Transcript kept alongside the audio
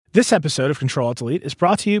This episode of Control-Alt-Delete is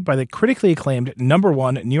brought to you by the critically acclaimed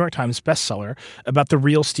 #1 New York Times bestseller about the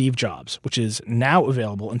real Steve Jobs, which is now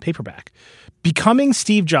available in paperback. Becoming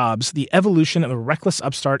Steve Jobs, The Evolution of a Reckless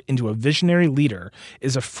Upstart into a Visionary Leader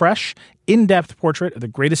is a fresh, in-depth portrait of the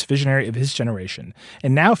greatest visionary of his generation,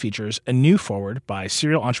 and now features a new foreword by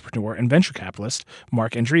serial entrepreneur and venture capitalist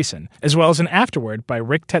Marc Andreessen, as well as an afterword by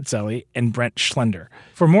Rick Tetzelli and Brent Schlender.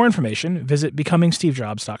 For more information, visit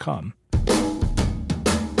BecomingSteveJobs.com.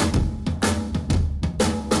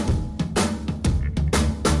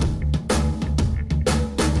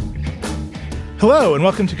 Hello, and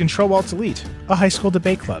welcome to Control-Alt-Delete, a high school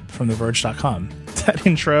debate club from TheVerge.com. That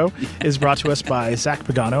intro is brought to us by Zach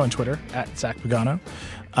Pagano on Twitter, @ZachPagano.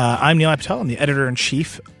 I'm Neil Patel. I'm the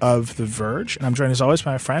editor-in-chief of The Verge, and I'm joined as always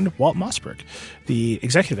by my friend Walt Mossberg, the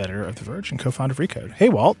executive editor of The Verge and co-founder of Recode. Hey,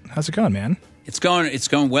 Walt. How's it going, man? It's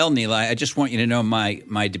going well, Neil. I just want you to know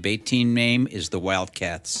my debate team name is the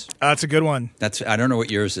Wildcats. That's a good one. I don't know what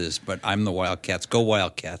yours is, but I'm the Wildcats. Go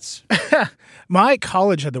Wildcats. My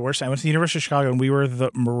college had the worst. I went to the University of Chicago, and we were the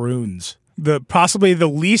Maroons. Possibly the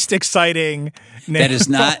least exciting name. That is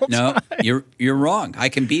not. No, you're wrong. I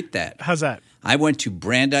can beat that. How's that? I went to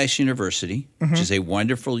Brandeis University, which is a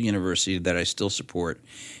wonderful university that I still support,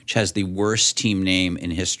 which has the worst team name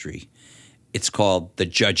in history. It's called the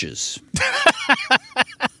Judges.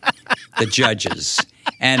 The Judges.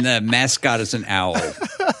 And the mascot is an owl.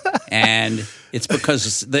 And it's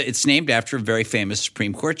because it's named after a very famous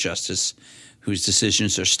Supreme Court justice whose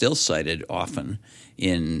decisions are still cited often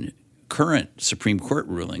in current Supreme Court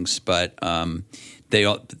rulings. But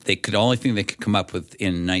the only thing they could come up with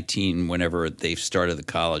in whenever they started the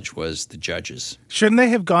college was the Judges. Shouldn't they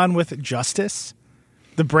have gone with Justice?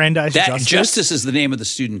 The Brandeis Justice? Justice is the name of the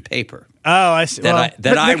student paper. Oh, I see. That I wrote for.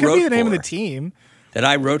 That could be the name of the team. That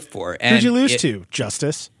I wrote for. Who'd you lose to?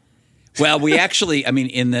 Justice? Well, we actually,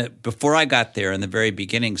 before I got there in the very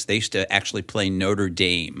beginnings, they used to actually play Notre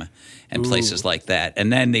Dame and places like that.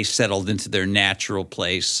 And then they settled into their natural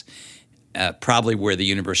place, probably where the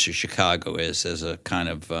University of Chicago is, as a kind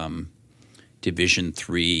of Division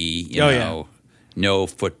III, no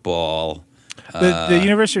football. The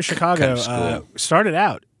University of Chicago started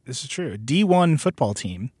out, this is true, a D1 football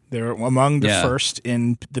team. They were among the first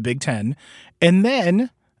in the Big Ten. And then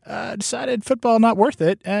decided football not worth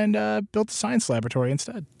it and built a science laboratory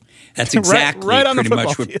instead. That's exactly right on the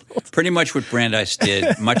football field. Pretty much what Brandeis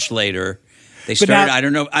did much later. They started. I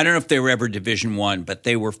don't know if they were ever Division I, but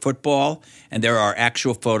they were football, and there are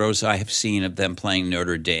actual photos I have seen of them playing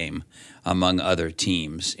Notre Dame among other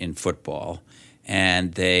teams in football.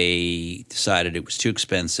 And they decided it was too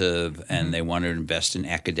expensive, and they wanted to invest in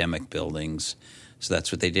academic buildings. So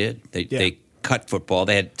that's what they did. They cut football.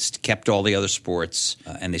 They had kept all the other sports,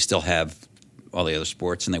 and they still have all the other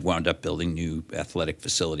sports, and they wound up building new athletic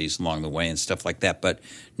facilities along the way and stuff like that, but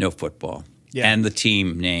no football. Yeah. And the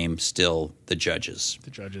team name still the Judges.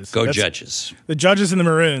 The Judges. Judges. The Judges and the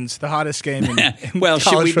Maroons, the hottest game in well,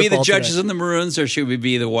 should we be the Judges today. and the Maroons, or should we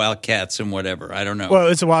be the Wildcats and whatever? I don't know. Well,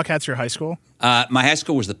 is the Wildcats your high school? My high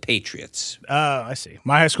school was the Patriots. Oh, I see.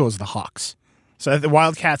 My high school is the Hawks. So the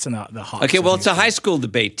Wildcats and the Hawks. Okay, well, it's a high school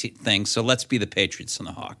debate thing, so let's be the Patriots and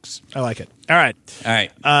the Hawks. I like it. All right.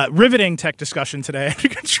 Riveting tech discussion today under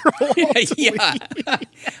Control. Yeah.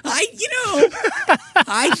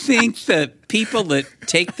 I think that people that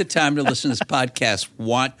take the time to listen to this podcast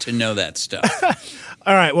want to know that stuff.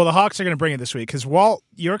 All right. Well, the Hawks are going to bring it this week because, Walt,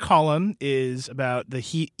 your column is about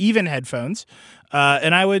the Even headphones,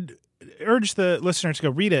 and I would urge the listener to go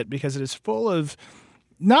read it because it is full of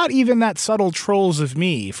not even that subtle trolls of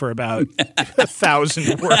me for about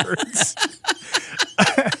 1,000 words.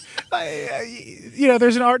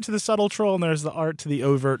 There's an art to the subtle troll and there's the art to the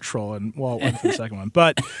overt troll, and Walt went for the second one.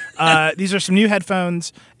 But these are some new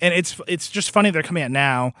headphones, and it's just funny they're coming out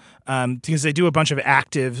now because they do a bunch of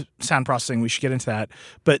active sound processing. We should get into that.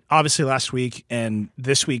 But obviously last week and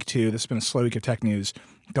this week too, this has been a slow week of tech news.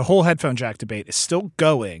 The whole headphone jack debate is still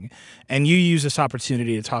going, and you use this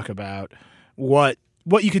opportunity to talk about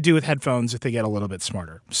what you could do with headphones if they get a little bit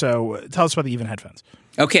smarter. So tell us about the Even headphones.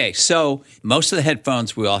 Okay, so most of the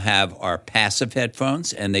headphones we all have are passive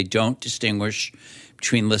headphones, and they don't distinguish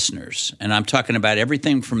between listeners. And I'm talking about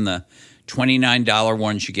everything from the $29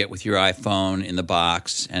 ones you get with your iPhone in the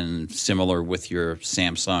box and similar with your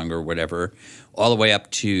Samsung or whatever, all the way up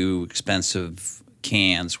to expensive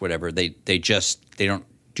cans, whatever. They don't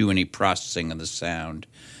do any processing of the sound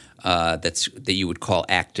that you would call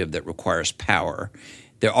active that requires power.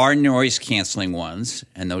 There are noise-canceling ones,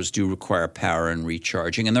 and those do require power and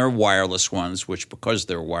recharging. And there are wireless ones, which, because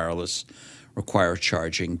they're wireless, require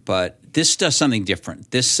charging. But this does something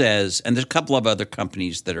different. This says, and there's a couple of other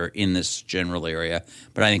companies that are in this general area,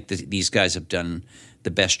 but I think these guys have done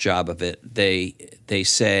the best job of it. They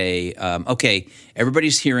say, okay,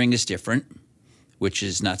 everybody's hearing is different, which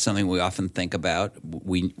is not something we often think about.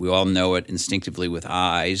 We all know it instinctively with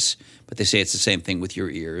eyes, but they say it's the same thing with your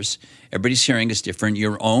ears. Everybody's hearing is different.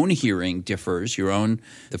 Your own hearing differs.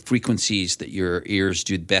 The frequencies that your ears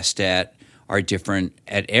do best at are different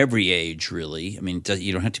at every age, really. I mean,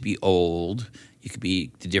 you don't have to be old. You could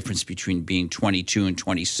be the difference between being 22 and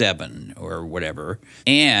 27 or whatever.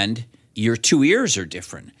 And your two ears are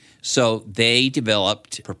different. So they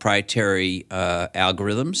developed proprietary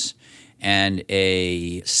algorithms and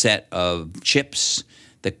a set of chips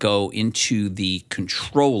that go into the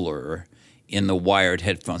controller in the wired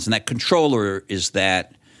headphones. And that controller is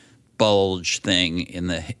that bulge thing in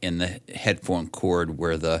the headphone cord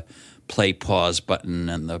where the play pause button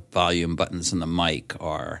and the volume buttons and the mic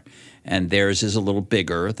are. And theirs is a little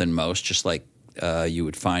bigger than most, just like you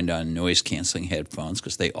would find on noise-canceling headphones,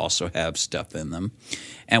 because they also have stuff in them.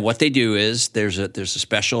 And what they do is there's a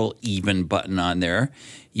special even button on there.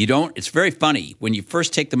 It's very funny. When you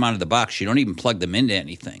first take them out of the box, you don't even plug them into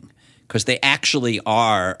anything, because they actually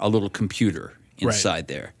are a little computer inside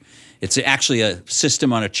there. It's actually a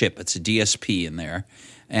system on a chip. It's a DSP in there.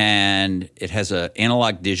 And it has an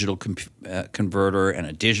analog-digital converter and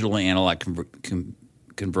a digital-analog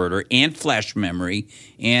converter and flash memory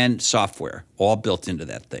and software all built into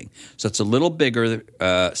that thing. So it's a little bigger,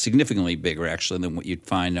 significantly bigger actually than what you'd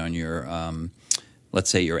find on your, let's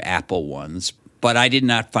say, your Apple ones. But I did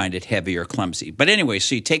not find it heavy or clumsy. But anyway,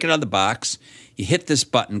 so you take it out of the box, you hit this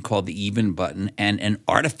button called the even button, and an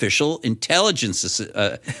artificial intelligence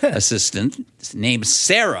assistant named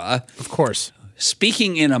Sarah, of course,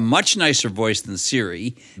 speaking in a much nicer voice than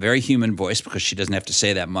Siri, very human voice because she doesn't have to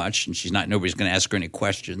say that much and nobody's going to ask her any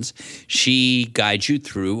questions. She guides you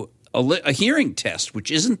through a hearing test, which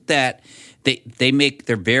isn't that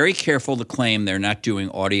they're very careful to claim they're not doing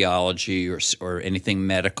audiology or anything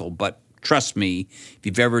medical. But trust me, if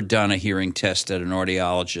you've ever done a hearing test at an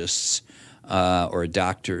audiologist's or a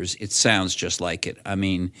doctor's, it sounds just like it. I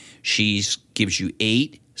mean, she gives you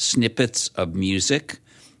 8 snippets of music.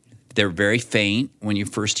 They're very faint when you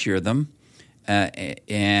first hear them,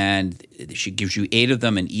 and she gives you 8 of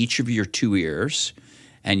them in each of your 2 ears,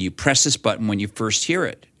 and you press this button when you first hear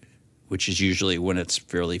it, which is usually when it's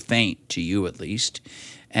fairly faint, to you at least,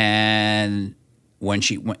 and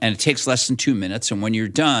it takes less than 2 minutes, and when you're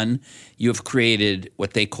done, you have created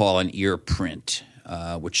what they call an ear print,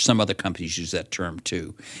 which some other companies use that term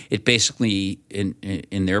too. It basically,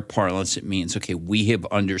 in their parlance, it means, okay, we have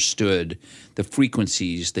understood the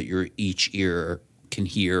frequencies that your each ear can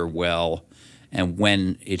hear well and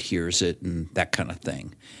when it hears it and that kind of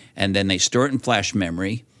thing. And then they store it in flash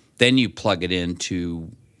memory. Then you plug it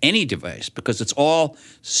into any device because it's all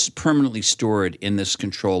permanently stored in this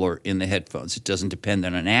controller in the headphones. It doesn't depend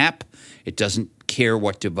on an app. It doesn't care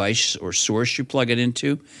what device or source you plug it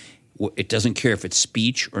into. It doesn't care if it's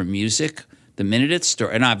speech or music. The minute it's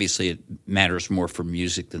stored, and obviously it matters more for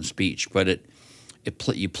music than speech, but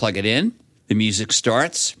you plug it in, the music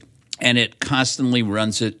starts, and it constantly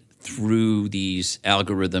runs it through these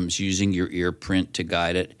algorithms using your ear print to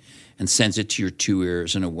guide it and sends it to your 2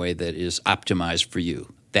 ears in a way that is optimized for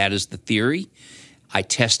you. That is the theory. I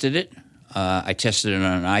tested it. I tested it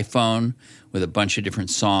on an iPhone with a bunch of different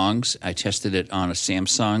songs. I tested it on a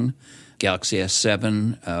Samsung Galaxy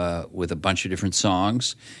S7 with a bunch of different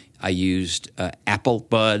songs. I used Apple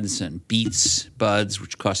Buds and Beats Buds,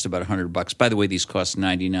 which cost about $100. By the way, these cost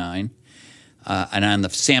 $99. And on the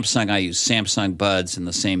Samsung, I used Samsung Buds and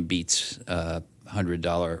the same Beats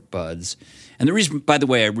 $100 Buds. And the reason, by the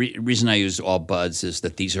way, reason I used all Buds is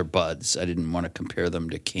that these are Buds. I didn't want to compare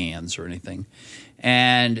them to cans or anything.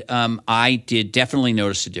 And I did definitely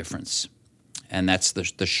notice a difference. And that's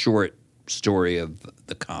the short story of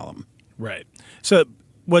the column. Right. So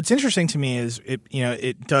what's interesting to me is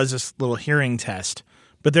it does this little hearing test,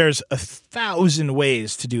 but there's 1,000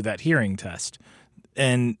 ways to do that hearing test.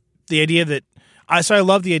 And the idea that I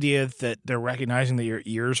love the idea that they're recognizing that your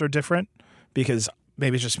ears are different, because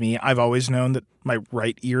maybe it's just me. I've always known that my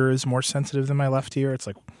right ear is more sensitive than my left ear. It's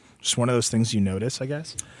like just one of those things you notice, I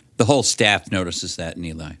guess. The whole staff notices that,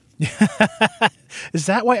 Eli. Is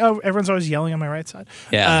that why everyone's always yelling on my right side?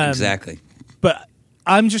 Yeah, exactly. But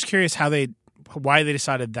I'm just curious why they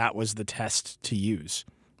decided that was the test to use.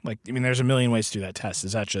 Like, I mean, there's a million ways to do that test.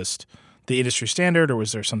 Is that just the industry standard, or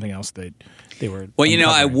was there something else that they were? Well,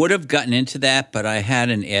 I would have gotten into that, but I had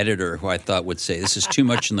an editor who I thought would say, "This is too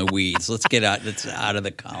much in the weeds. Let's get out of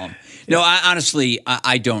the column." No,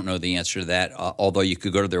 I don't know the answer to that. Although you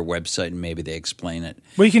could go to their website and maybe they explain it.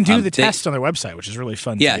 Well, you can do the test on their website, which is really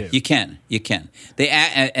fun. Yeah, to do. you can.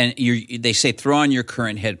 They say throw on your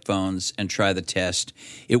current headphones and try the test.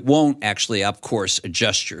 It won't actually, of course,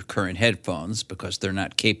 adjust your current headphones because they're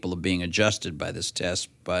not capable of being adjusted by this test.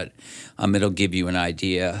 But it'll give you an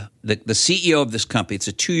idea. The CEO of this company, it's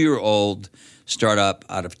a 2-year-old startup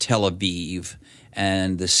out of Tel Aviv,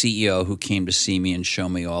 and the CEO who came to see me and show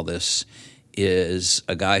me all this is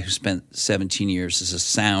a guy who spent 17 years as a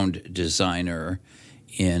sound designer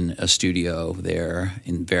in a studio there,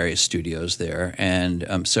 in various studios there, and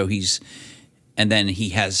then he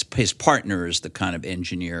has his partner is the kind of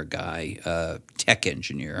engineer guy, tech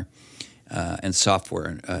engineer. And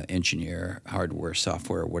software engineer, hardware,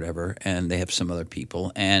 software, whatever, and they have some other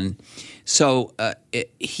people. And so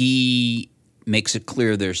he makes it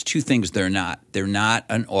clear there's two things they're not. They're not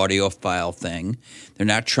an audiophile thing. They're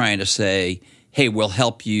not trying to say, hey, we'll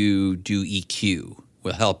help you do EQ.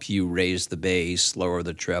 We'll help you raise the bass, lower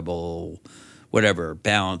the treble, whatever,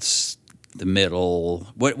 balance the middle,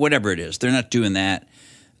 whatever it is. They're not doing that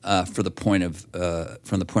from the point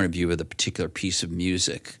of view of the particular piece of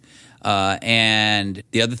music. And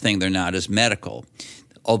the other thing they're not is medical.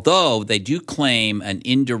 Although they do claim an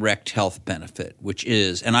indirect health benefit, which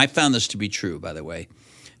is, and I found this to be true, by the way,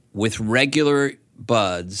 with regular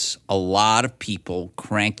buds, a lot of people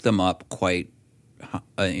crank them up quite,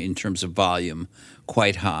 in terms of volume,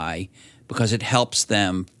 quite high because it helps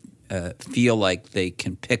them feel like they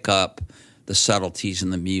can pick up the subtleties in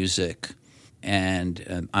the music.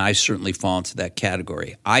 And I certainly fall into that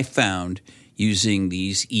category. I found using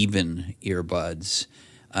these even earbuds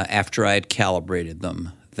after I had calibrated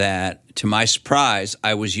them that, to my surprise,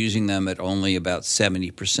 I was using them at only about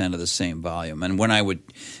 70% of the same volume. And when I would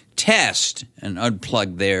test and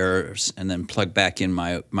unplug theirs and then plug back in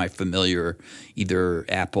my familiar either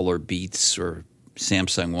Apple or Beats or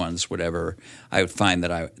Samsung ones, whatever, I would find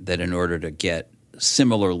that in order to get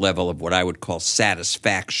similar level of what I would call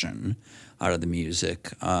satisfaction out of the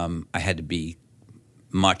music, I had to be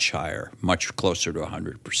much higher, much closer to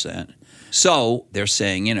 100%. So they're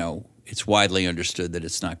saying, it's widely understood that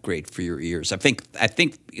it's not great for your ears. I think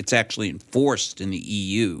it's actually enforced in the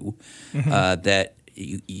EU that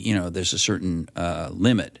there's a certain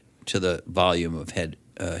limit to the volume of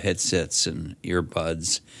headsets and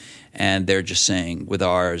earbuds, and they're just saying with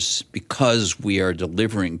ours, because we are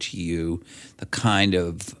delivering to you the kind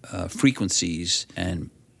of frequencies and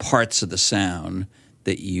parts of the sound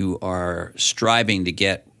that you are striving to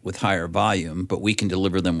get with higher volume, but we can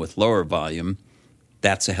deliver them with lower volume,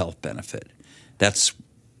 that's a health benefit. That's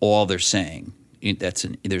all they're saying.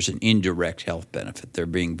 There's an indirect health benefit. They're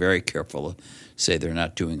being very careful to say they're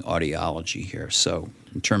not doing audiology here. So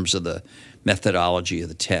in terms of the methodology of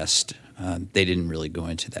the test, they didn't really go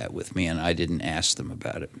into that with me, and I didn't ask them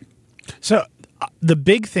about it. So the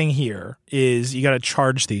big thing here is you got to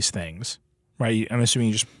charge these things. Right, I'm assuming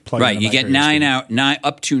you just plug. Right, you get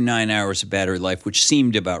up to 9 hours of battery life, which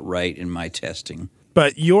seemed about right in my testing.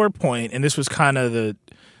 But your point, and this was kind of the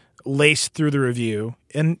laced through the review,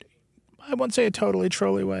 and I won't say a totally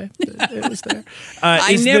trolly way. It was there.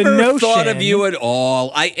 I never thought of you at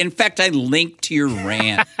all. In fact, I linked to your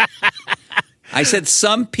rant. I said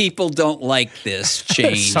some people don't like this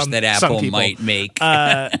change that Apple might make.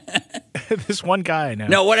 This one guy I know.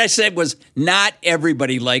 No, what I said was not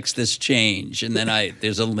everybody likes this change. And then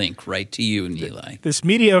there's a link right to you, Nilay. This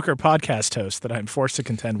mediocre podcast host that I'm forced to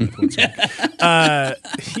contend with once a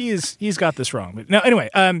week. He's got this wrong. But no, anyway,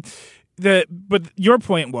 but your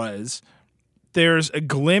point was there's a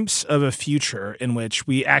glimpse of a future in which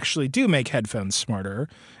we actually do make headphones smarter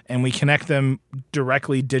and we connect them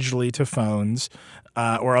directly digitally to phones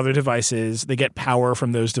or other devices. They get power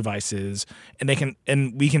from those devices, and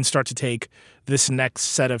we can start to take this next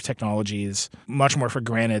set of technologies much more for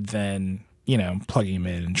granted than plugging them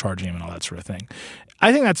in and charging them and all that sort of thing.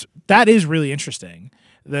 I think that is really interesting.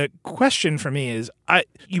 The question for me is,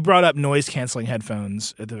 you brought up noise canceling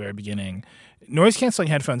headphones at the very beginning. Noise canceling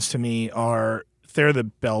headphones to me they're the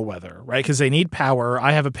bellwether, right? Because they need power.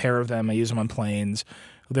 I have a pair of them. I use them on planes.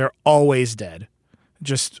 They're always dead.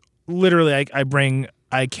 Just literally,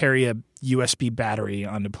 I carry a USB battery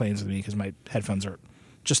onto planes with me because my headphones are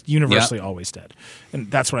just universally always dead. And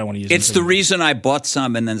that's what I want to use. It's the reason I bought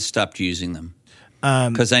some and then stopped using them.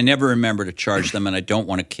 Because I never remember to charge them and I don't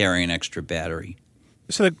want to carry an extra battery.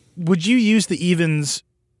 So would you use the Evens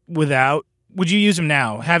without would you use them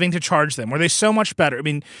now, having to charge them? Were they so much better? I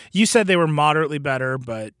mean, you said they were moderately better,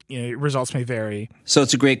 but results may vary. So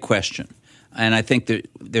it's a great question. And I think that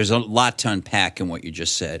there's a lot to unpack in what you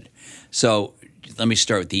just said. So let me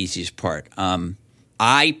start with the easiest part.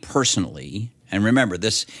 I personally, and remember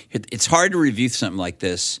this, it's hard to review something like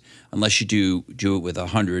this unless you do it with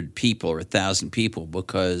 100 people or 1,000 people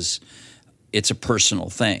because it's a personal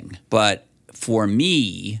thing. But for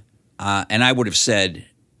me, and I would have said,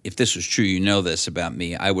 if this was true, this about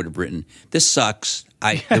me, I would have written, this sucks.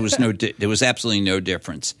 There was absolutely no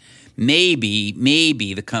difference. Maybe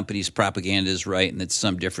the company's propaganda is right and it's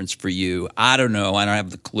some difference for you. I don't know. I don't have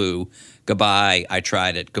the clue. Goodbye. I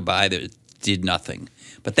tried it. Goodbye. It did nothing.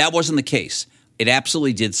 But that wasn't the case. It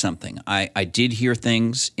absolutely did something. I did hear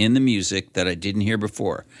things in the music that I didn't hear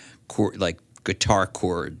before, like guitar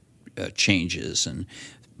chord changes and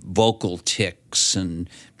vocal ticks and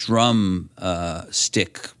drum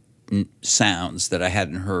stick sounds that I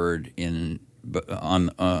hadn't heard even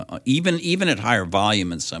at higher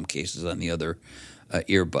volume in some cases on the other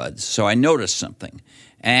earbuds. So I noticed something,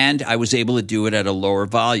 and I was able to do it at a lower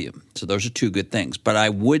volume. So those are two good things. But I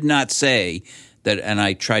would not say that, and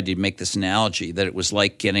I tried to make this analogy, that it was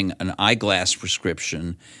like getting an eyeglass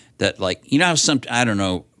prescription that, like, how I don't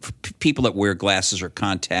know, for people that wear glasses or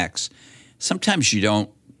contacts, sometimes you don't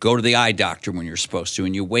go to the eye doctor when you're supposed to,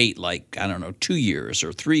 and you wait 2 years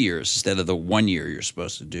or 3 years instead of the 1 year you're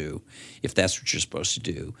supposed to do, if that's what you're supposed to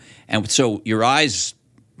do. And so your eyes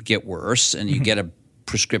get worse, and you get a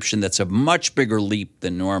prescription that's a much bigger leap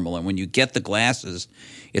than normal. And when you get the glasses,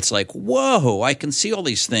 it's like, whoa, I can see all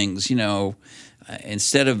these things,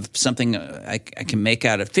 instead of something I can make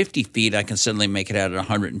out at 50 feet, I can suddenly make it out at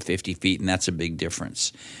 150 feet, and that's a big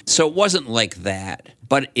difference. So it wasn't like that,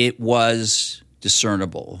 but it was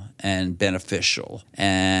discernible and beneficial,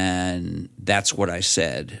 and that's what I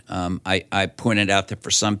said. I pointed out that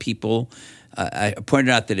for some people, I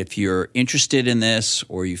pointed out that if you're interested in this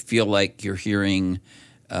or you feel like your hearing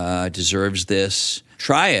deserves this,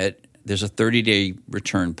 try it. There's a 30-day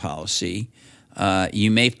return policy. You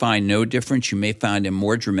may find no difference. You may find a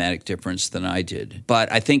more dramatic difference than I did.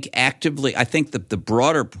 But I think the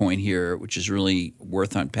broader point here, which is really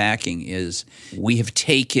worth unpacking, is we have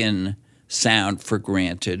taken sound for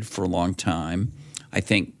granted for a long time. I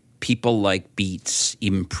think people like Beats,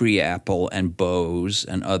 even pre-Apple, and Bose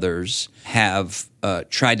and others have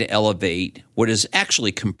tried to elevate what is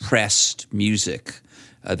actually compressed music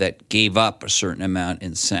that gave up a certain amount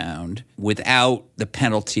in sound without the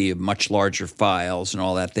penalty of much larger files and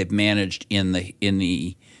all that. They've managed in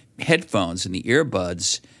the headphones and the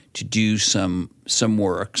earbuds to do some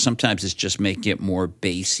work. Sometimes it's just making it more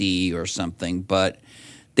bassy or something, but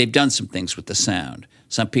they've done some things with the sound.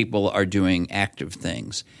 Some people are doing active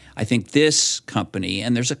things. I think this company,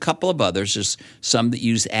 and there's a couple of others, there's some that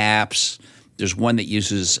use apps. There's one that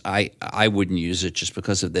uses, I wouldn't use it just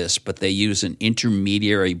because of this, but they use an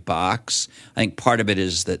intermediary box. I think part of it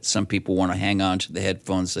is that some people want to hang on to the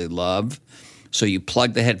headphones they love. So you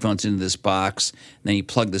plug the headphones into this box, and then you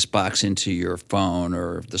plug this box into your phone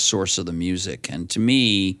or the source of the music. And to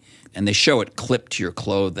me, and they show it clipped to your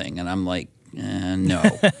clothing, and I'm like, no.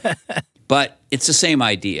 But it's the same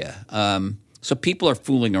idea. So people are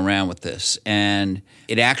fooling around with this. And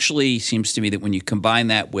it actually seems to me that when you combine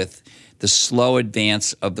that with the slow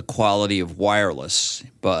advance of the quality of wireless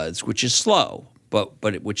buds, which is slow,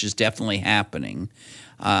 but which is definitely happening,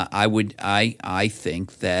 I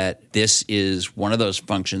think that this is one of those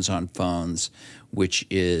functions on phones, which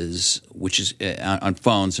is on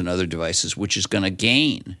phones and other devices, which is going to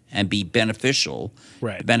gain and be beneficial,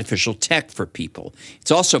 right. Beneficial tech for people.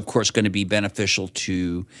 It's also, of course, going to be beneficial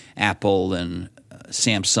to Apple and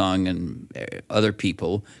Samsung and other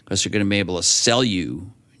people because they're going to be able to sell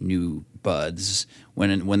you new buds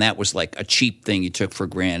when that was like a cheap thing you took for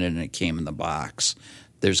granted and it came in the box.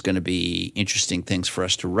 There's going to be interesting things for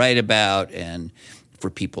us to write about and for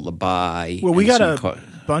people to buy. Well, we got a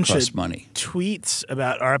bunch of money. Tweets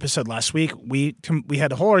about our episode last week. We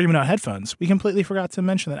had a whole argument on headphones. We completely forgot to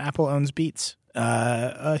mention that Apple owns Beats,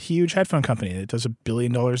 a huge headphone company that does $1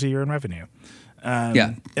 billion a year in revenue.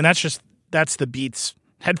 And that's the Beats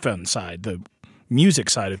headphone side. The music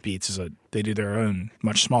side of Beats they do their own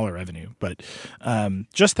much smaller revenue, but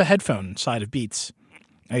just the headphone side of Beats.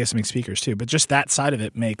 I guess it makes speakers too, but just that side of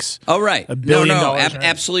it makes $1 billion.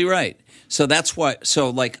 Absolutely right. So that's why. So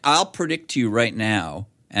like I'll predict to you right now,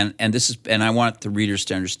 and I want the readers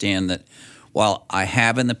to understand that while I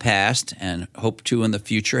have in the past and hope to in the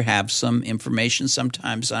future have some information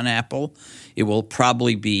sometimes on Apple, it will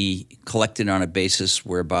probably be collected on a basis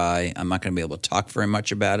whereby I'm not going to be able to talk very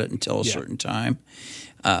much about it until a certain time.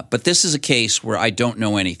 But this is a case where I don't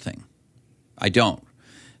know anything. I don't.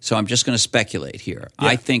 So I'm just going to speculate here. Yeah.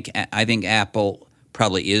 I think Apple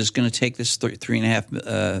probably is going to take this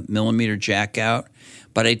 3.5 millimeter jack out,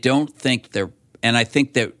 but I don't think they're – and I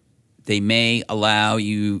think that they may allow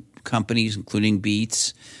you companies, including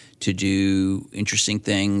Beats, to do interesting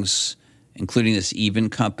things, including this Even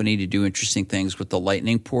company to do interesting things with the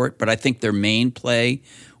Lightning port. But I think their main play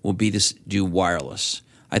will be to do wireless.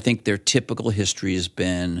 I think their typical history has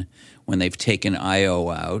been when they've taken I/O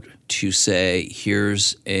out to say,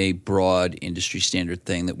 here's a broad industry standard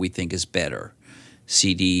thing that we think is better,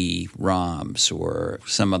 CD-ROMs or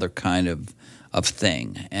some other kind of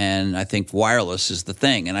thing. And I think wireless is the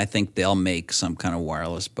thing. And I think they'll make some kind of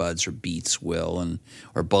wireless buds, or Beats will,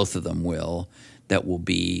 or both of them will, that will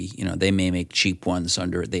be, they may make cheap ones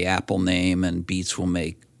under the Apple name, and Beats will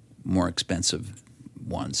make more expensive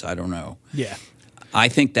ones. I don't know. Yeah. I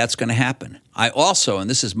think that's going to happen. I also, and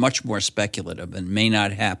this is much more speculative and may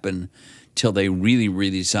not happen till they really,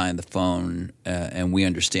 really design the phone, and we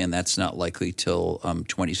understand that's not likely till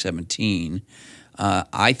 2017.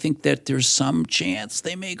 I think that there's some chance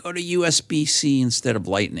they may go to USB-C instead of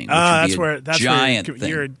Lightning. Which would be a giant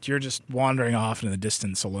thing. You're just wandering off into the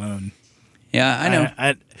distance alone. Yeah, I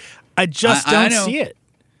know. I just don't see it.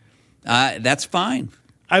 That's fine.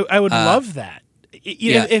 I would love that.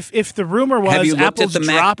 If the rumor was Apple's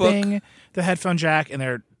dropping the headphone jack and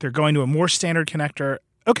they're going to a more standard connector,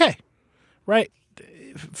 okay, right,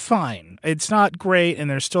 fine. It's not great, and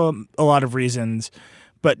there's still a lot of reasons,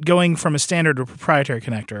 but going from a standard to a proprietary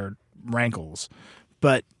connector rankles.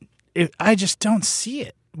 But I just don't see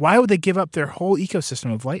it. Why would they give up their whole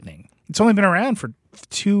ecosystem of Lightning? It's only been around for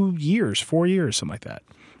 2 years, 4 years, something like that.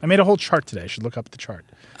 I made a whole chart today. I should look up the chart.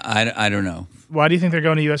 I don't know. Why do you think they're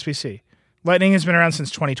going to USB-C? Lightning has been around since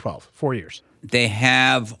 2012, 4 years. They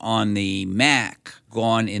have, on the Mac,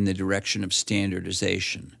 gone in the direction of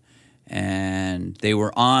standardization. And they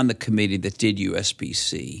were on the committee that did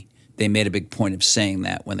USB-C. They made a big point of saying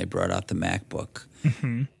that when they brought out the MacBook.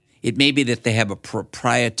 Mm-hmm. It may be that they have a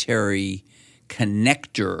proprietary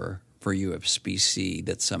connector for USB-C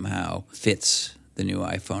that somehow fits the new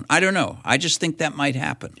iPhone. I don't know. I just think that might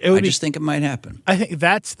happen. I just think it might happen. I think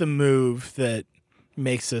that's the move that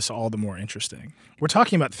makes this all the more interesting. We're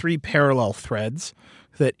talking about 3 parallel threads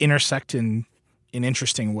that intersect in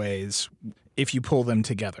interesting ways if you pull them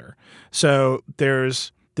together. So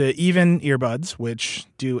there's the Even earbuds, which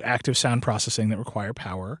do active sound processing that require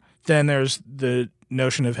power. Then there's the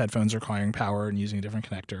notion of headphones requiring power and using a different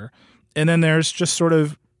connector. And then there's just sort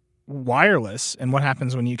of wireless and what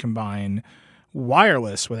happens when you combine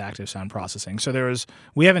wireless with active sound processing. So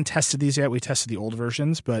we haven't tested these yet. We tested the old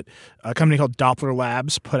versions, but a company called Doppler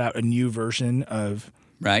Labs put out a new version of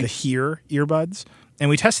the Hear earbuds. And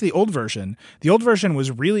we tested the old version. The old version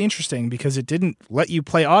was really interesting because it didn't let you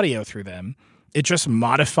play audio through them. It just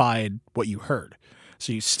modified what you heard.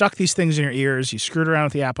 So you stuck these things in your ears, you screwed around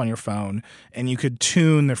with the app on your phone, and you could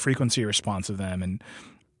tune the frequency response of them and,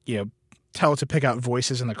 tell it to pick out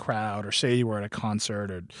voices in the crowd or say you were at a concert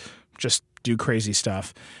or just do crazy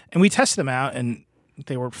stuff. And we tested them out, and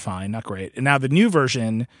they were fine, not great. And now the new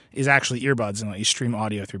version is actually earbuds and let you stream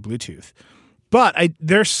audio through Bluetooth. But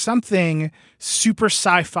there's something super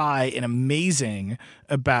sci-fi and amazing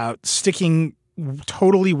about sticking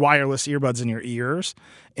totally wireless earbuds in your ears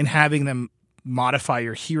and having them modify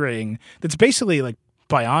your hearing. That's basically like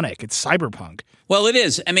bionic. It's cyberpunk. Well, it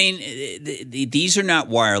is. I mean, these are not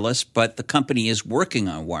wireless, but the company is working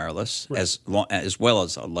on wireless as well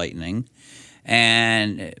as Lightning,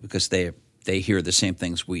 and because they hear the same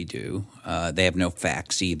things we do. They have no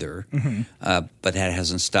fax either, but that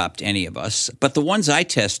hasn't stopped any of us. But the ones I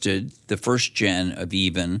tested, the first gen of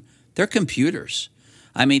Even, they're computers.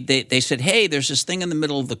 I mean, they said, hey, there's this thing in the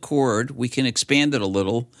middle of the cord. We can expand it a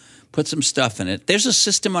little, put some stuff in it. There's a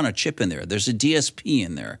system on a chip in there. There's a DSP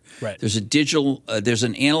in there. Right. There's there's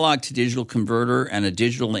an analog to digital converter and a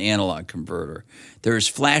digital to analog converter. There's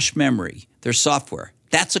flash memory. There's software.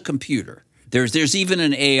 That's a computer. There's even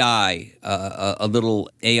an AI, a little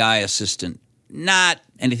AI assistant. Not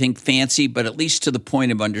anything fancy, but at least to the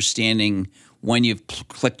point of understanding when you've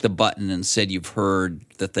clicked the button and said you've heard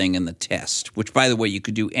the thing in the test, which, by the way, you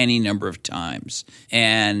could do any number of times.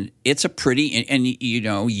 And it's a pretty – and,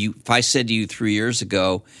 if I said to you 3 years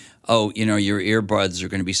ago, oh, your earbuds are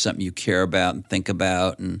going to be something you care about and think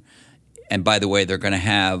about, and by the way, they're going to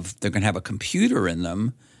have a computer in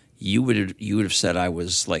them, you would have said I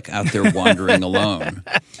was like out there wandering alone.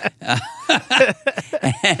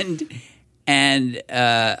 And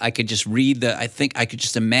I could just read I think I could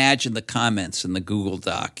just imagine the comments in the Google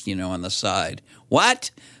Doc, on the side.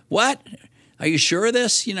 What? are you sure of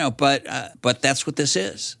this? But that's what this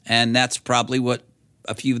is. And that's probably what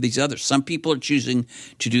a few of these others. Some people are choosing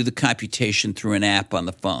to do the computation through an app on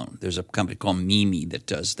the phone. There's a company called Mimi that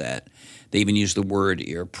does that. They even use the word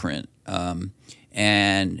AirPrint.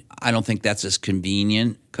 And I don't think that's as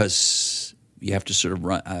convenient because you have to sort of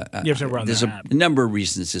run. You have to run. There's a number of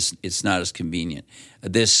reasons it's not as convenient.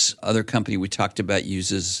 This other company we talked about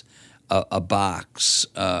uses a box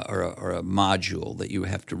or a module that you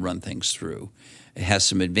have to run things through. It has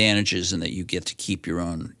some advantages in that you get to keep your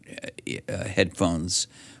own headphones,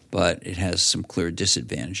 but it has some clear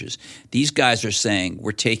disadvantages. These guys are saying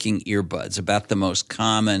we're taking earbuds, about the most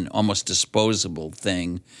common, almost disposable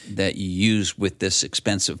thing that you use with this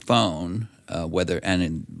expensive phone, whether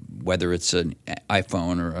it's an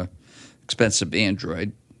iPhone or an expensive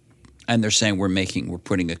Android, and they're saying we're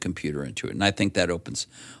putting a computer into it. And I think that opens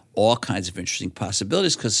all kinds of interesting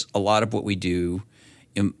possibilities because a lot of what we do,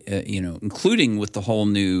 including with the whole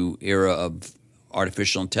new era of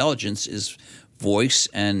artificial intelligence, is voice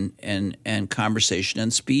and conversation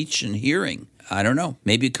and speech and hearing. I don't know.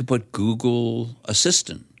 Maybe you could put Google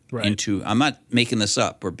Assistant into – I'm not making this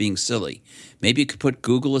up or being silly. Maybe you could put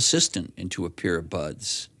Google Assistant into a pair of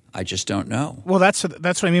buds. I just don't know. Well, that's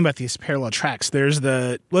what I mean about these parallel tracks. There's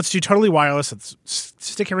let's do totally wireless. Let's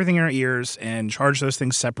stick everything in our ears and charge those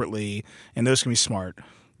things separately, and those can be smart.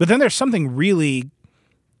 But then there's something really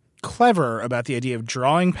clever about the idea of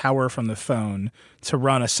drawing power from the phone to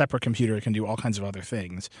run a separate computer that can do all kinds of other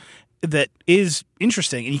things. That is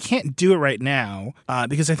interesting, and you can't do it right now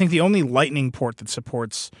because I think the only Lightning port that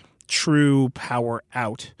supports true power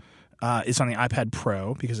out is on the iPad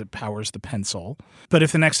Pro because it powers the pencil. But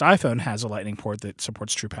if the next iPhone has a Lightning port that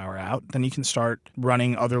supports true power out, then you can start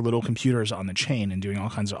running other little computers on the chain and doing all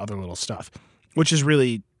kinds of other little stuff, which is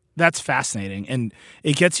really – that's fascinating. And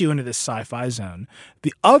it gets you into this sci-fi zone.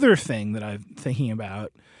 The other thing that I'm thinking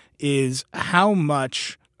about is how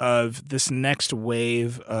much of this next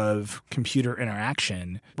wave of computer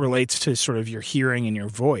interaction relates to sort of your hearing and your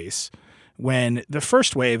voice. When the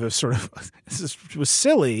first wave of sort of – this was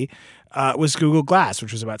silly was Google Glass,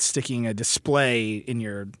 which was about sticking a display in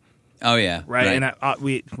your – Oh, yeah. Right? And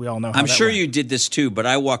we all know how I'm that sure went. you did this too, but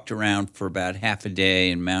I walked around for about half a day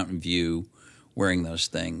in Mountain View wearing those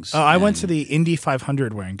things. I went to the Indy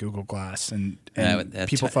 500 wearing Google Glass, and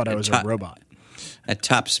people thought I was a robot. That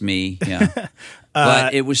tops me, yeah.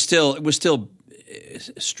 But it was still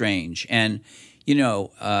strange. And,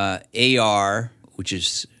 AR, which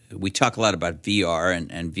is – we talk a lot about VR,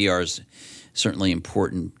 and VR is certainly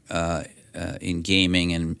important in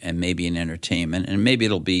gaming and maybe in entertainment, and maybe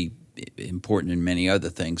it'll be important in many other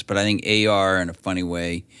things. But I think AR, in a funny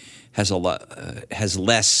way, has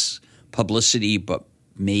less publicity, but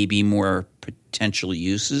maybe more potential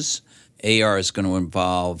uses. AR is going to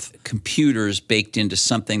involve computers baked into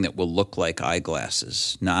something that will look like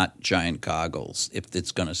eyeglasses, not giant goggles, if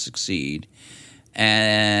it's going to succeed.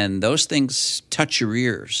 And those things touch your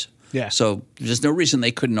ears. Yeah. So there's no reason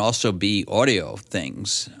they couldn't also be audio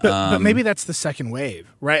things. But maybe that's the second wave,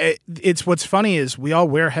 right? It's what's funny is we all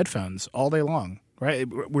wear headphones all day long, right?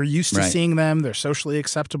 We're used to seeing them. They're socially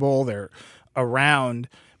acceptable. They're around.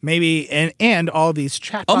 Maybe and all these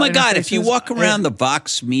chat. Oh my God! If you walk around the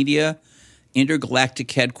Vox Media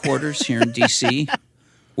intergalactic headquarters here in D.C.,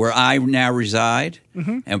 where I now reside,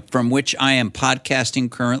 and from which I am podcasting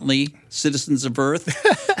currently, citizens of Earth,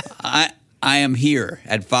 I am here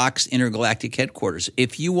at Vox intergalactic headquarters.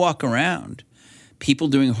 If you walk around, people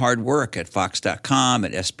doing hard work at Fox.com,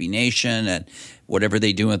 at SB Nation, at whatever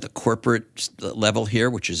they do at the corporate level here,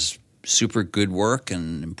 which is super good work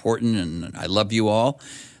and important, and I love you all.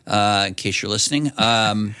 In case you're listening.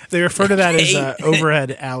 They refer to that as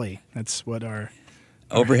overhead alley. That's what our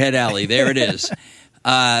overhead alley. There it is.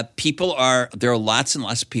 There are lots and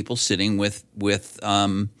lots of people sitting with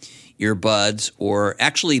earbuds, or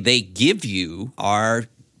actually they give you, our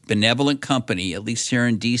benevolent company, at least here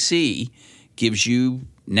in D.C., gives you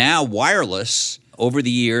now wireless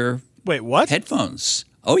over-the-ear headphones.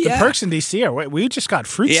 Oh, yeah. The perks in D.C. are, we just got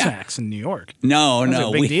fruit snacks in New York. No. That's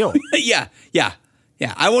a big deal. Yeah.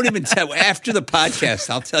 I won't even tell. After the podcast,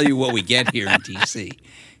 I'll tell you what we get here in D.C.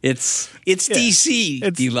 It's D.C.,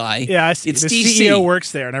 Eli. Yeah, I see. It's the D.C. CEO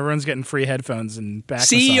works there, and everyone's getting free headphones and back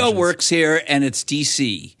CEO massages. works here, and it's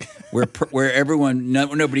D.C., where everyone,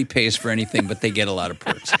 nobody pays for anything, but they get a lot of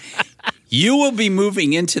perks. You will be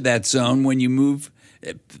moving into that zone when you move.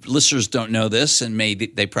 Listeners don't know this, and maybe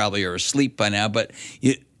they probably are asleep by now, but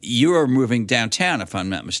you are moving downtown, if I'm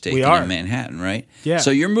not mistaken, we are. in Manhattan, right? Yeah. So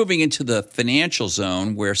you're moving into the financial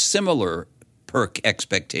zone where similar perk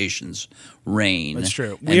expectations reign. That's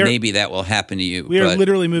true. Maybe that will happen to you. We are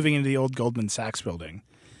literally moving into the old Goldman Sachs building.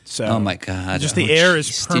 So oh my God! Just the air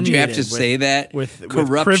is permeated. Did you have to say that? With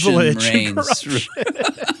corruption privilege reigns. Corruption.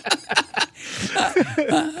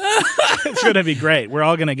 It's going to be great. We're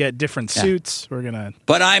all going to get different suits. We're going to.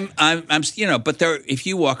 But I'm but there. If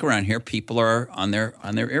you walk around here, people are on their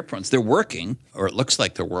earphones. They're working, or it looks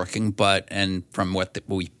like they're working. And from what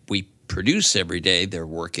we produce every day, they're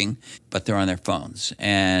working, but they're on their phones,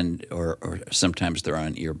 and or sometimes they're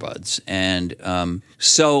on earbuds, and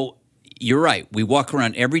so. You're right. We walk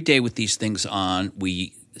around every day with these things on.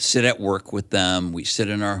 We sit at work with them. We sit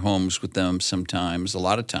in our homes with them sometimes, a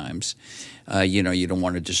lot of times. You don't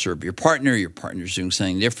want to disturb your partner. Your partner's doing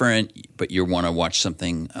something different, but you want to watch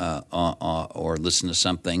something or listen to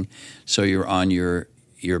something. So you're on your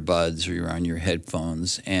earbuds or you're on your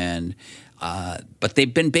headphones. But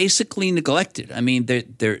they've been basically neglected. I mean,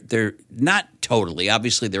 they're not totally.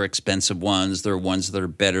 Obviously, they're expensive ones. There are ones that are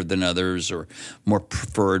better than others or more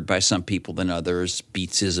preferred by some people than others.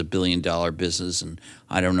 Beats is $1 billion business, and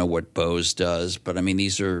I don't know what Bose does. But, I mean,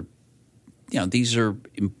 these are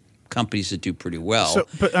companies that do pretty well.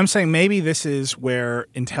 But I'm saying maybe this is where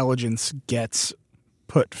intelligence gets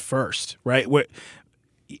put first, right?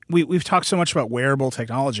 We've talked so much about wearable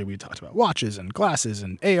technology. We've talked about watches and glasses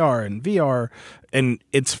and AR and VR. And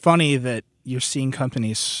it's funny that you're seeing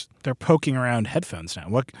companies, they're poking around headphones now.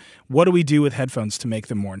 What do we do with headphones to make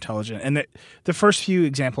them more intelligent? And the first few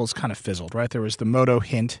examples kind of fizzled, right? There was the Moto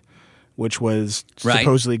Hint, which was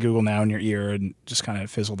supposedly Google Now in your ear and just kind of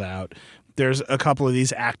fizzled out. There's a couple of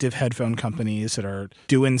these active headphone companies that are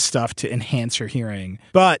doing stuff to enhance your hearing.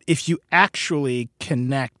 But if you actually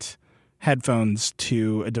connect headphones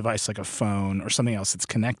to a device like a phone or something else that's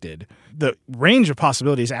connected, the range of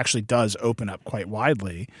possibilities actually does open up quite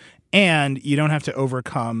widely. And you don't have to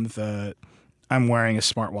overcome the I'm wearing a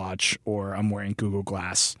smartwatch or I'm wearing Google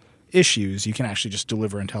Glass issues. You can actually just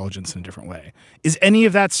deliver intelligence in a different way. Is any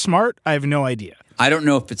of that smart? I have no idea. I don't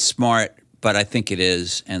know if it's smart, but I think it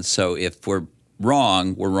is. And so if we're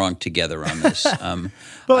wrong together on this.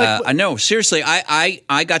 No, seriously,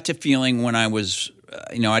 I got to feeling when I was,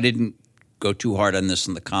 I didn't go too hard on this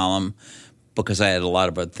in the column because I had a lot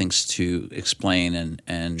of other things to explain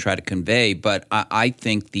and try to convey. But I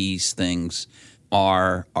think these things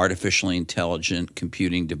are artificially intelligent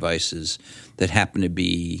computing devices that happen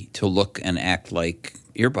to look and act like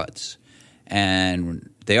earbuds. And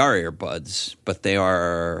they are earbuds, but they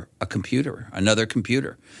are a computer, another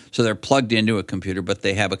computer. So they're plugged into a computer, but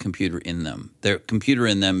they have a computer in them. Their computer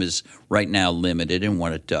in them is right now limited in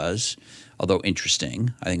what it does, although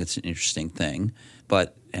interesting. I think it's an interesting thing.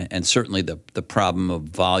 But and certainly the problem of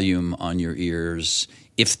volume on your ears,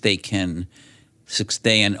 if they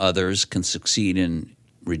and others can succeed in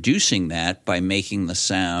reducing that by making the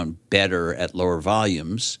sound better at lower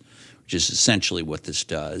volumes, which is essentially what this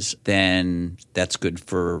does, then that's good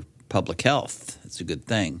for public health. It's a good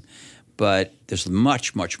thing. But there's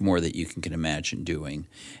much, much more that you can imagine doing.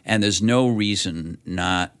 And there's no reason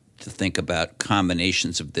not to think about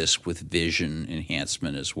combinations of this with vision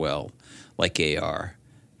enhancement as well, like AR.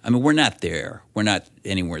 I mean, we're not there. We're not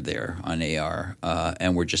anywhere there on AR,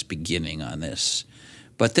 and we're just beginning on this.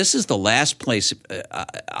 But this is the last place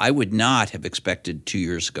I would not have expected 2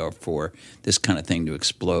 years ago for this kind of thing to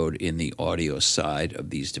explode in the audio side of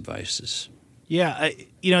these devices. Yeah,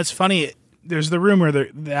 it's funny. There's the rumor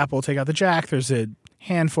that Apple will take out the jack. There's a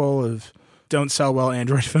handful of don't sell well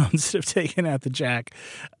Android phones that have taken out the jack.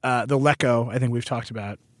 The Leco, I think we've talked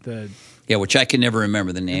about. Which I can never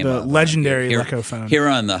remember the name of. The legendary Leco phone. Here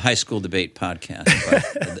on the High School Debate podcast.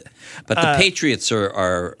 But the Patriots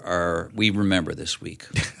are we remember this week.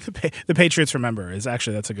 The Patriots remember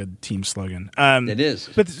that's a good team slogan. It is.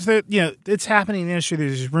 But it's happening in the industry.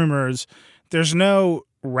 There's these rumors. There's no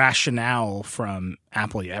rationale from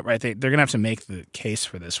Apple yet, right? They're going to have to make the case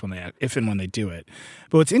for this if and when they do it.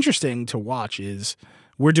 But what's interesting to watch is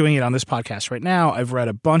we're doing it on this podcast right now. I've read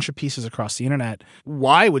a bunch of pieces across the internet.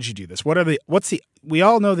 Why would you do this? We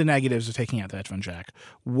all know the negatives of taking out the headphone jack.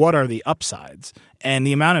 What are the upsides? And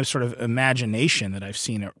the amount of sort of imagination that I've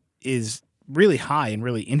seen is really high and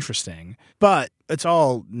really interesting, but it's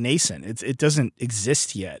all nascent. It doesn't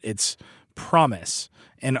exist yet. It's promise.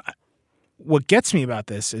 And what gets me about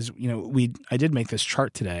this is, I did make this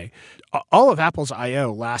chart today. All of Apple's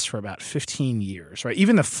I/O lasts for about 15 years, right?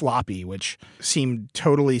 Even the floppy, which seemed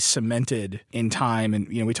totally cemented in time. And,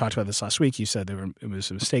 we talked about this last week. You said it was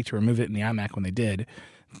a mistake to remove it in the iMac when they did.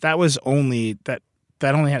 That only had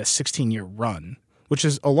a 16-year run, which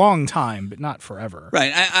is a long time, but not forever.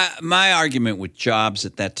 Right. My argument with Jobs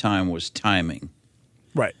at that time was timing.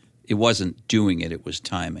 Right. It wasn't doing it; it was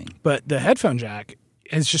timing. But the headphone jack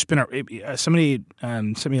has just been somebody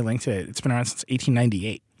sent me a link to it. It's been around since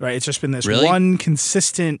 1898. Right? It's just been this one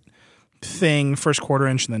consistent thing, first quarter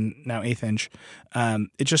inch and then now eighth inch.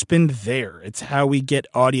 It's just been there. It's how we get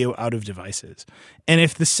audio out of devices. And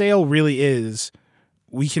if the sale really is,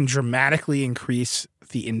 we can dramatically increase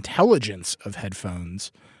the intelligence of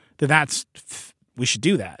headphones, then we should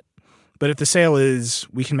do that. But if the sale is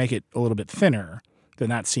we can make it a little bit thinner, then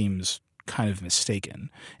that seems kind of mistaken.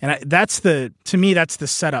 And to me, that's the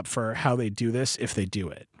setup for how they do this if they do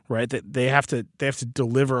it. Right, that they have to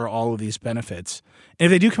deliver all of these benefits, and if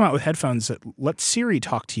they do come out with headphones that let Siri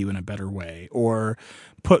talk to you in a better way, or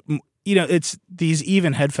it's these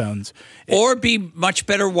even headphones, or be much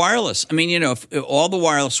better wireless. I mean, if all the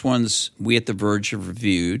wireless ones we at The Verge have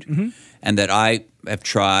reviewed, and that I have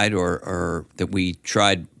tried, or that we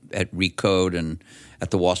tried at Recode and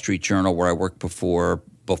at the Wall Street Journal where I worked before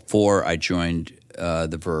I joined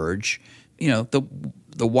The Verge,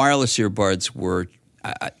 the wireless earbuds were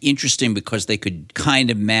interesting because they could kind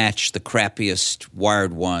of match the crappiest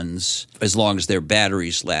wired ones as long as their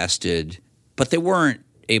batteries lasted, but they weren't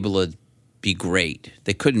able to be great.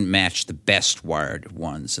 They couldn't match the best wired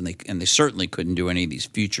ones, and they certainly couldn't do any of these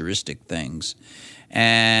futuristic things.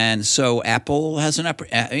 And so Apple has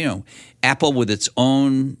Apple with its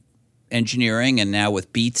own engineering and now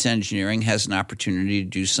with Beats engineering has an opportunity to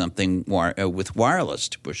do something with wireless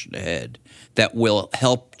to push it ahead that will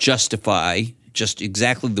help justify just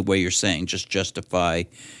exactly the way you're saying, just justify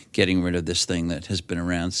getting rid of this thing that has been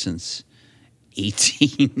around since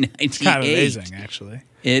 1898. It's kind of amazing, actually.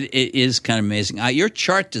 It is kind of amazing. Your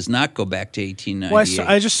chart does not go back to 1898. Well,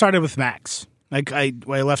 I just started with Macs. Like I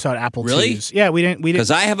left out Apple really? IIs. Yeah, we didn't.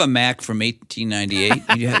 Because I have a Mac from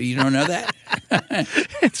 1898. You don't know that?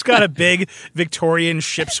 It's got a big Victorian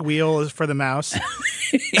ship's wheel for the mouse.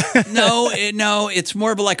 No, it's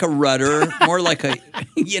more like a rudder, more like a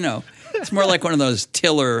It's more like one of those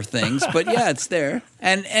tiller things, but yeah, it's there.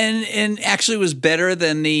 And actually was better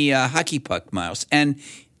than the hockey puck mouse. And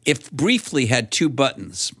if briefly had two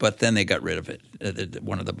buttons, but then they got rid of it,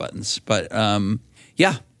 one of the buttons. But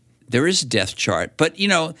yeah, there is a death chart. But,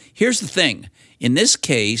 here's the thing. In this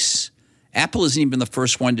case, Apple isn't even the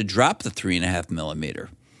first one to drop the 3.5 millimeter.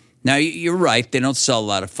 Now, you're right. They don't sell a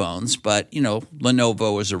lot of phones, but,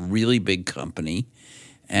 Lenovo is a really big company.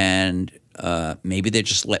 And maybe they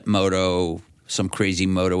just let some crazy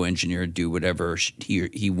Moto engineer do whatever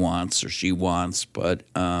he wants or she wants. But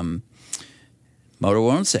Moto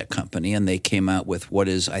owns that company, and they came out with what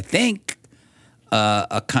is, I think,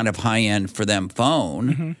 a kind of high-end for them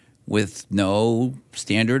phone with no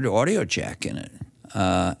standard audio jack in it.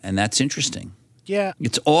 And that's interesting. Yeah.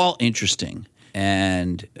 It's all interesting.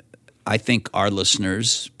 And I think our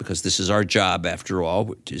listeners, because this is our job after all,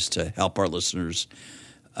 which is to help our listeners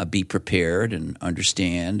be prepared and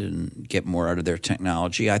understand and get more out of their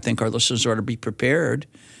technology. I think our listeners ought to be prepared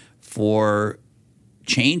for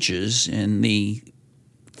changes in the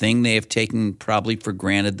thing they have taken probably for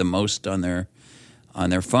granted the most on their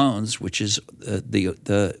phones, which is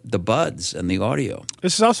the buds and the audio.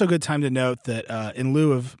 This is also a good time to note that in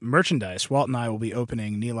lieu of merchandise, Walt and I will be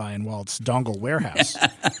opening Nilay and Walt's Dongle Warehouse,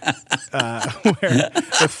 where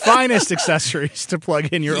the finest accessories to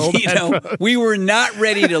plug in your old headphones. We were not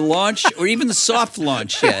ready to launch or even soft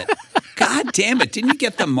launch yet. God damn it. Didn't you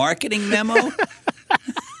get the marketing memo?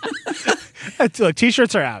 Look,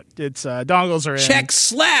 T-shirts are out. It's dongles are in. Check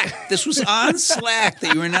Slack. This was on Slack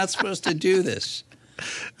that you were not supposed to do this.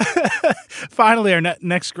 Finally, our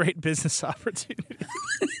next great business opportunity.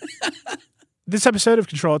 This episode of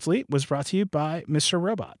Control-Alt-Delete was brought to you by Mr.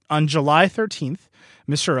 Robot. On July 13th,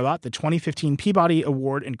 Mr. Robot, the 2015 Peabody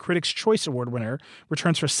Award and Critics' Choice Award winner,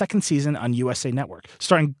 returns for a second season on USA Network.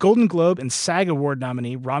 Starring Golden Globe and SAG Award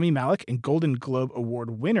nominee Rami Malek and Golden Globe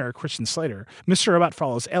Award winner Christian Slater, Mr. Robot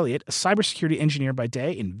follows Elliot, a cybersecurity engineer by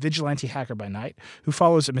day and vigilante hacker by night, who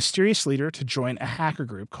follows a mysterious leader to join a hacker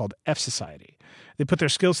group called F-Society. They put their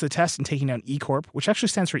skills to the test in taking down E-Corp, which actually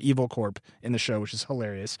stands for Evil Corp in the show, which is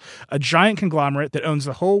hilarious, a giant conglomerate that owns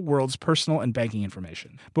the whole world's personal and banking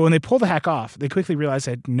information. But when they pull the hack off, they quickly realize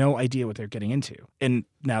they had no idea what they're getting into. And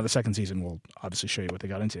now the second season will obviously show you what they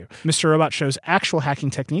got into. Mr. Robot shows actual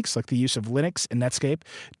hacking techniques like the use of Linux and Netscape,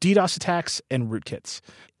 DDoS attacks, and rootkits.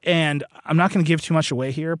 And I'm not going to give too much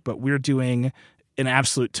away here, but we're doing an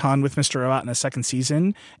absolute ton with Mr. Robot in the second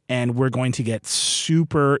season, and we're going to get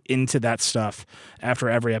super into that stuff after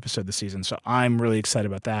every episode this season. So I'm really excited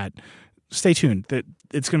about that. Stay tuned.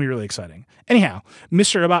 It's going to be really exciting. Anyhow,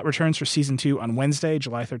 Mr. Robot returns for season 2 on Wednesday,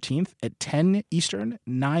 July 13th at 10 Eastern,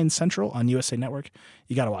 9 Central on USA Network.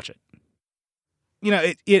 You got to watch it.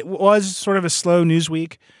 it was sort of a slow news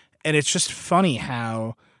week, and it's just funny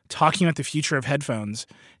how talking about the future of headphones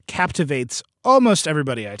captivates almost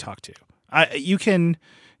everybody I talk to. I used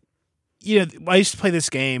to play this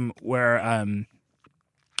game where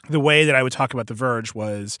the way that I would talk about The Verge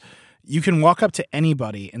was you can walk up to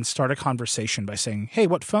anybody and start a conversation by saying, "Hey,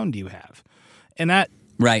 what phone do you have?" And that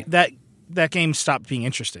game stopped being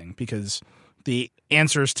interesting because the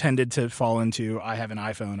answers tended to fall into I have an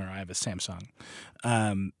iPhone or I have a Samsung.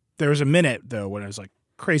 There was a minute, though, when it was like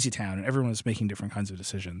crazy town and everyone was making different kinds of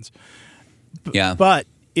decisions. But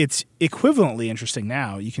it's equivalently interesting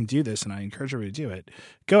now. You can do this, and I encourage everybody to do it.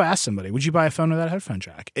 Go ask somebody, would you buy a phone without a headphone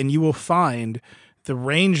jack? And you will find the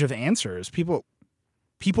range of answers. People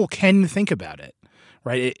can think about it,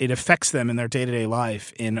 right? It affects them in their day-to-day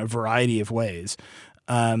life in a variety of ways.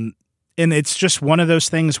 And it's just one of those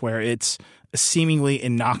things where it's a seemingly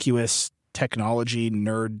innocuous technology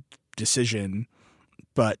nerd decision,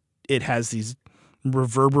 but it has these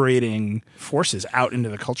reverberating forces out into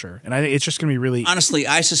the culture. And I think it's just going to be really... Honestly,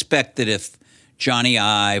 I suspect that if Johnny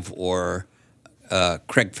Ive or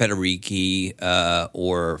Craig Federighi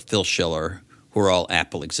or Phil Schiller, who are all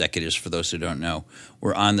Apple executives for those who don't know,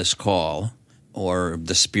 were on this call, or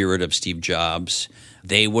the spirit of Steve Jobs,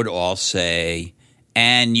 they would all say...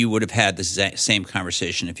 And you would have had the same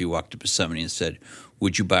conversation if you walked up to somebody and said,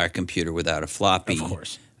 would you buy a computer without a floppy? Of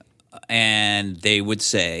course. And they would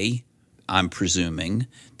say, I'm presuming,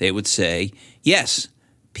 they would say, yes,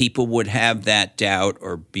 people would have that doubt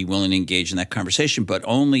or be willing to engage in that conversation, but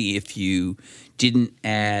only if you didn't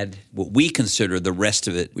add what we consider the rest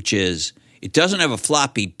of it, which is it doesn't have a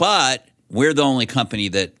floppy, but we're the only company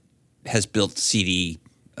that has built CD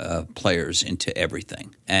players into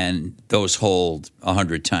everything. And those hold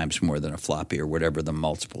 100 times more than a floppy or whatever the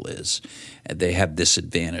multiple is. And they have this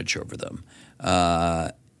advantage over them.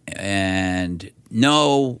 And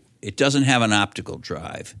no, it doesn't have an optical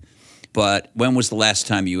drive. But when was the last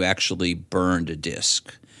time you actually burned a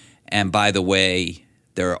disk? And by the way,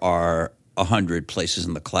 there are 100 places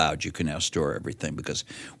in the cloud you can now store everything because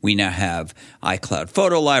we now have iCloud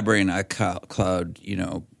Photo Library and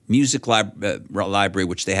iCloud, music library,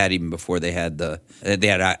 which they had even before they had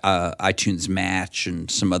iTunes Match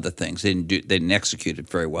and some other things. They didn't execute it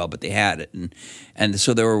very well, but they had it, and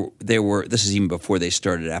so there were. This is even before they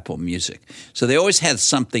started Apple Music. So they always had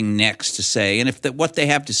something next to say, and if what they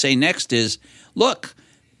have to say next is, look,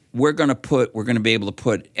 we're going to be able to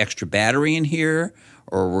put extra battery in here,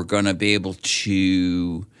 or we're going to be able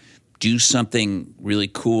to do something really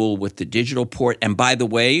cool with the digital port. And by the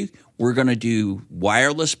way, we're going to do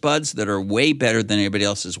wireless buds that are way better than anybody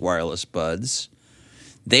else's wireless buds.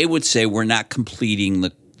 They would say we're not completing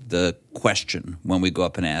the question when we go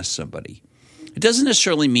up and ask somebody. It doesn't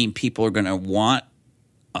necessarily mean people are going to want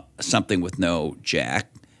something with no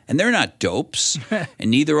jack, and they're not dopes, and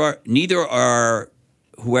neither are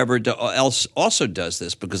whoever else also does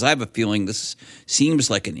this, because I have a feeling this seems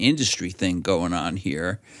like an industry thing going on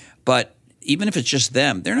here, but even if it's just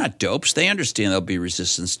them, they're not dopes. They understand there'll be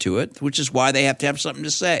resistance to it, which is why they have to have something to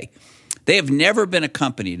say. They have never been a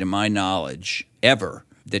company, to my knowledge, ever,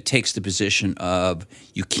 that takes the position of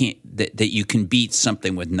you can't that you can beat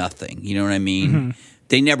something with nothing. You know what I mean? Mm-hmm.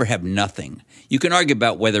 They never have nothing. You can argue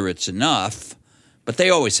about whether it's enough, but they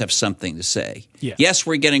always have something to say. Yeah. Yes,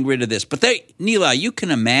 we're getting rid of this, but Nilay, you can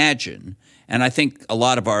imagine, and I think a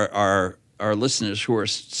lot of our listeners who are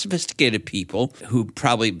sophisticated people who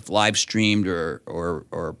probably live streamed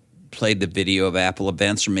or played the video of Apple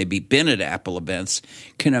events or maybe been at Apple events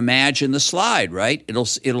can imagine the slide, right?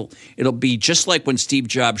 It'll be just like when Steve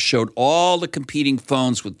Jobs showed all the competing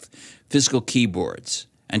phones with physical keyboards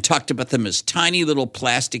and talked about them as tiny little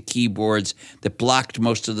plastic keyboards that blocked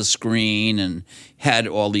most of the screen and had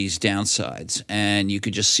all these downsides. And you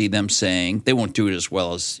could just see them saying, they won't do it as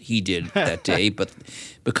well as he did that day, but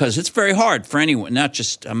because it's very hard for anyone, not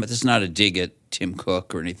just this is not a dig at Tim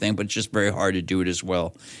Cook or anything, but it's just very hard to do it as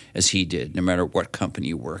well as he did, no matter what company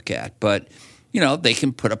you work at. But, they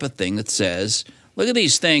can put up a thing that says, look at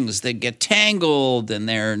these things. They get tangled, and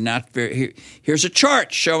they're not very. Here's a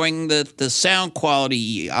chart showing that the sound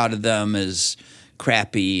quality out of them is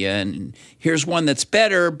crappy, and here's one that's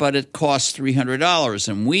better, but it costs $300.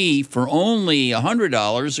 And we, for only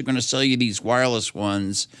 $100, are going to sell you these wireless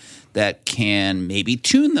ones that can maybe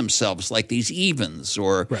tune themselves like these Evens,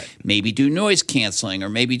 or maybe do noise canceling, or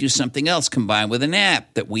maybe do something else combined with an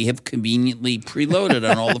app that we have conveniently preloaded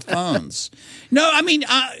on all the phones. No, I mean,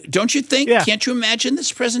 don't you think? Yeah. Can't you imagine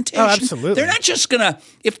this presentation? Oh, absolutely. They're not just going to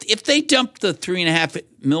 – if they dump the 3.5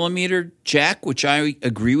 millimeter jack, which I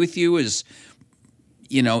agree with you is,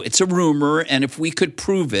 it's a rumor, and if we could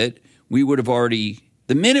prove it, we would have already,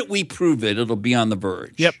 the minute we prove it, it'll be on The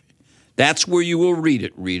Verge. Yep. That's where you will read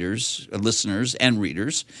it, readers, listeners, and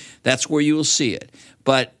readers. That's where you will see it.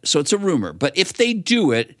 But so it's a rumor. But if they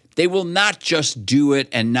do it, they will not just do it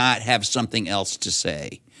and not have something else to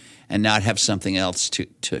say and not have something else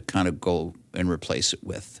to kind of go and replace it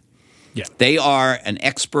with. Yeah. They are an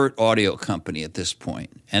expert audio company at this point,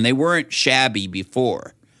 and they weren't shabby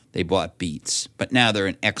before they bought Beats, but now they're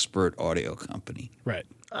an expert audio company. Right.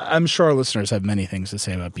 I'm sure our listeners have many things to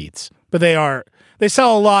say about Beats, but they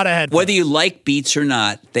sell a lot of headphones. Whether you like Beats or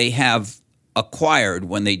not, they have acquired,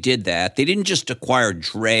 when they did that, they didn't just acquire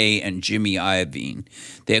Dre and Jimmy Iovine.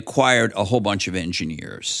 They acquired a whole bunch of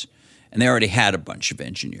engineers, and they already had a bunch of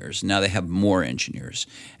engineers. Now they have more engineers.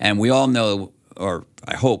 And we all know, or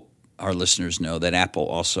I hope our listeners know, that Apple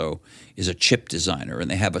also is a chip designer, and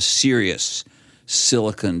they have a serious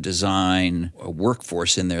silicon design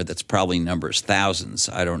workforce in there that's probably numbers thousands,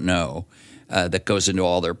 I don't know, that goes into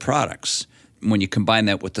all their products. When you combine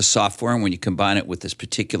that with the software and when you combine it with this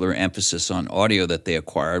particular emphasis on audio that they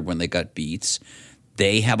acquired when they got Beats,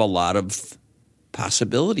 they have a lot of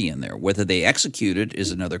possibility in there. Whether they execute it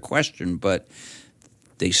is another question, but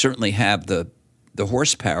they certainly have the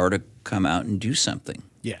horsepower to come out and do something.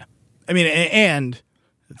 Yeah. I mean, and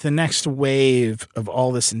the next wave of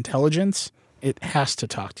all this intelligence, it has to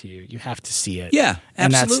talk to you. You have to see it. Yeah,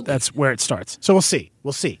 absolutely. And that's where it starts. So we'll see.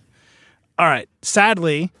 We'll see. All right.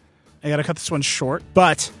 Sadly, I got to cut this one short,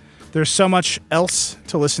 but there's so much else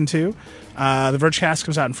to listen to. The Vergecast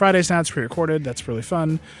comes out on Fridays now. It's pre-recorded. That's really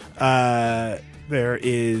fun. There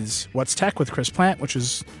is What's Tech with Chris Plant, which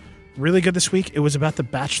is really good this week. It was about The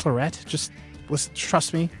Bachelorette. Just listen,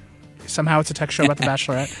 trust me. Somehow it's a tech show about The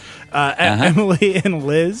Bachelorette. Emily and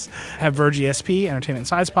Liz have Verge ESP, Entertainment and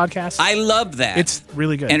Science podcast. I love that. It's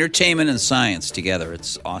really good. Entertainment and science together.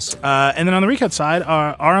 It's awesome. And then on the Recut side,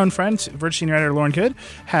 our own friend, Verge senior editor Lauren Good,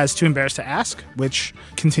 has Too Embarrassed to Ask, which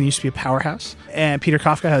continues to be a powerhouse. And Peter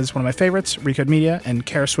Kafka has one of my favorites, Recode Media, and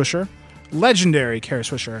Kara Swisher, legendary Kara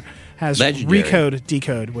Swisher, has Recode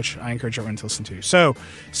Decode, which I encourage everyone to listen to. So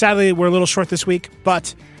sadly, we're a little short this week,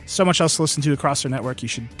 but so much else to listen to across our network. You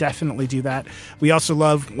should definitely do that. We also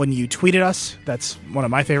love when you tweet at us. That's one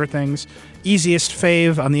of my favorite things. Easiest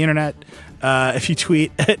fave on the internet. If you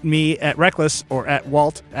tweet at me at Reckless or at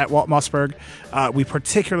Walt Mossberg. We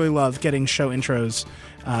particularly love getting show intros.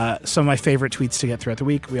 Some of my favorite tweets to get throughout the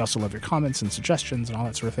week. We also love your comments and suggestions and all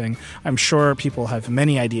that sort of thing. I'm sure people have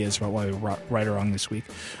many ideas about what we right or wrong this week.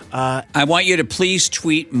 I want you to please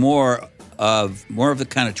tweet more of the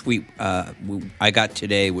kind of tweet I got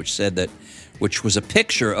today, which was a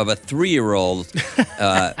picture of a 3-year-old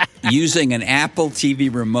using an Apple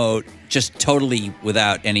TV remote, just totally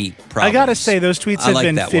without any problems. I gotta say, those tweets have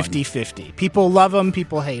been 50-50. People love them,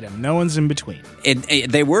 people hate them. No one's in between.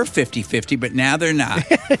 They were 50-50, but now they're not,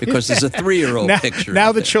 because there's a 3-year-old picture.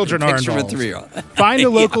 Now the children are involved. Of a 3-year-old. Find a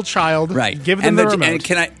local child, right? Give them the remote.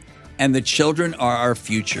 And the children are our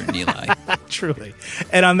future, Nilay. Truly.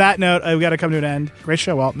 And on that note, we've got to come to an end. Great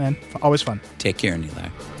show, Walt, man. Always fun. Take care, Nilay.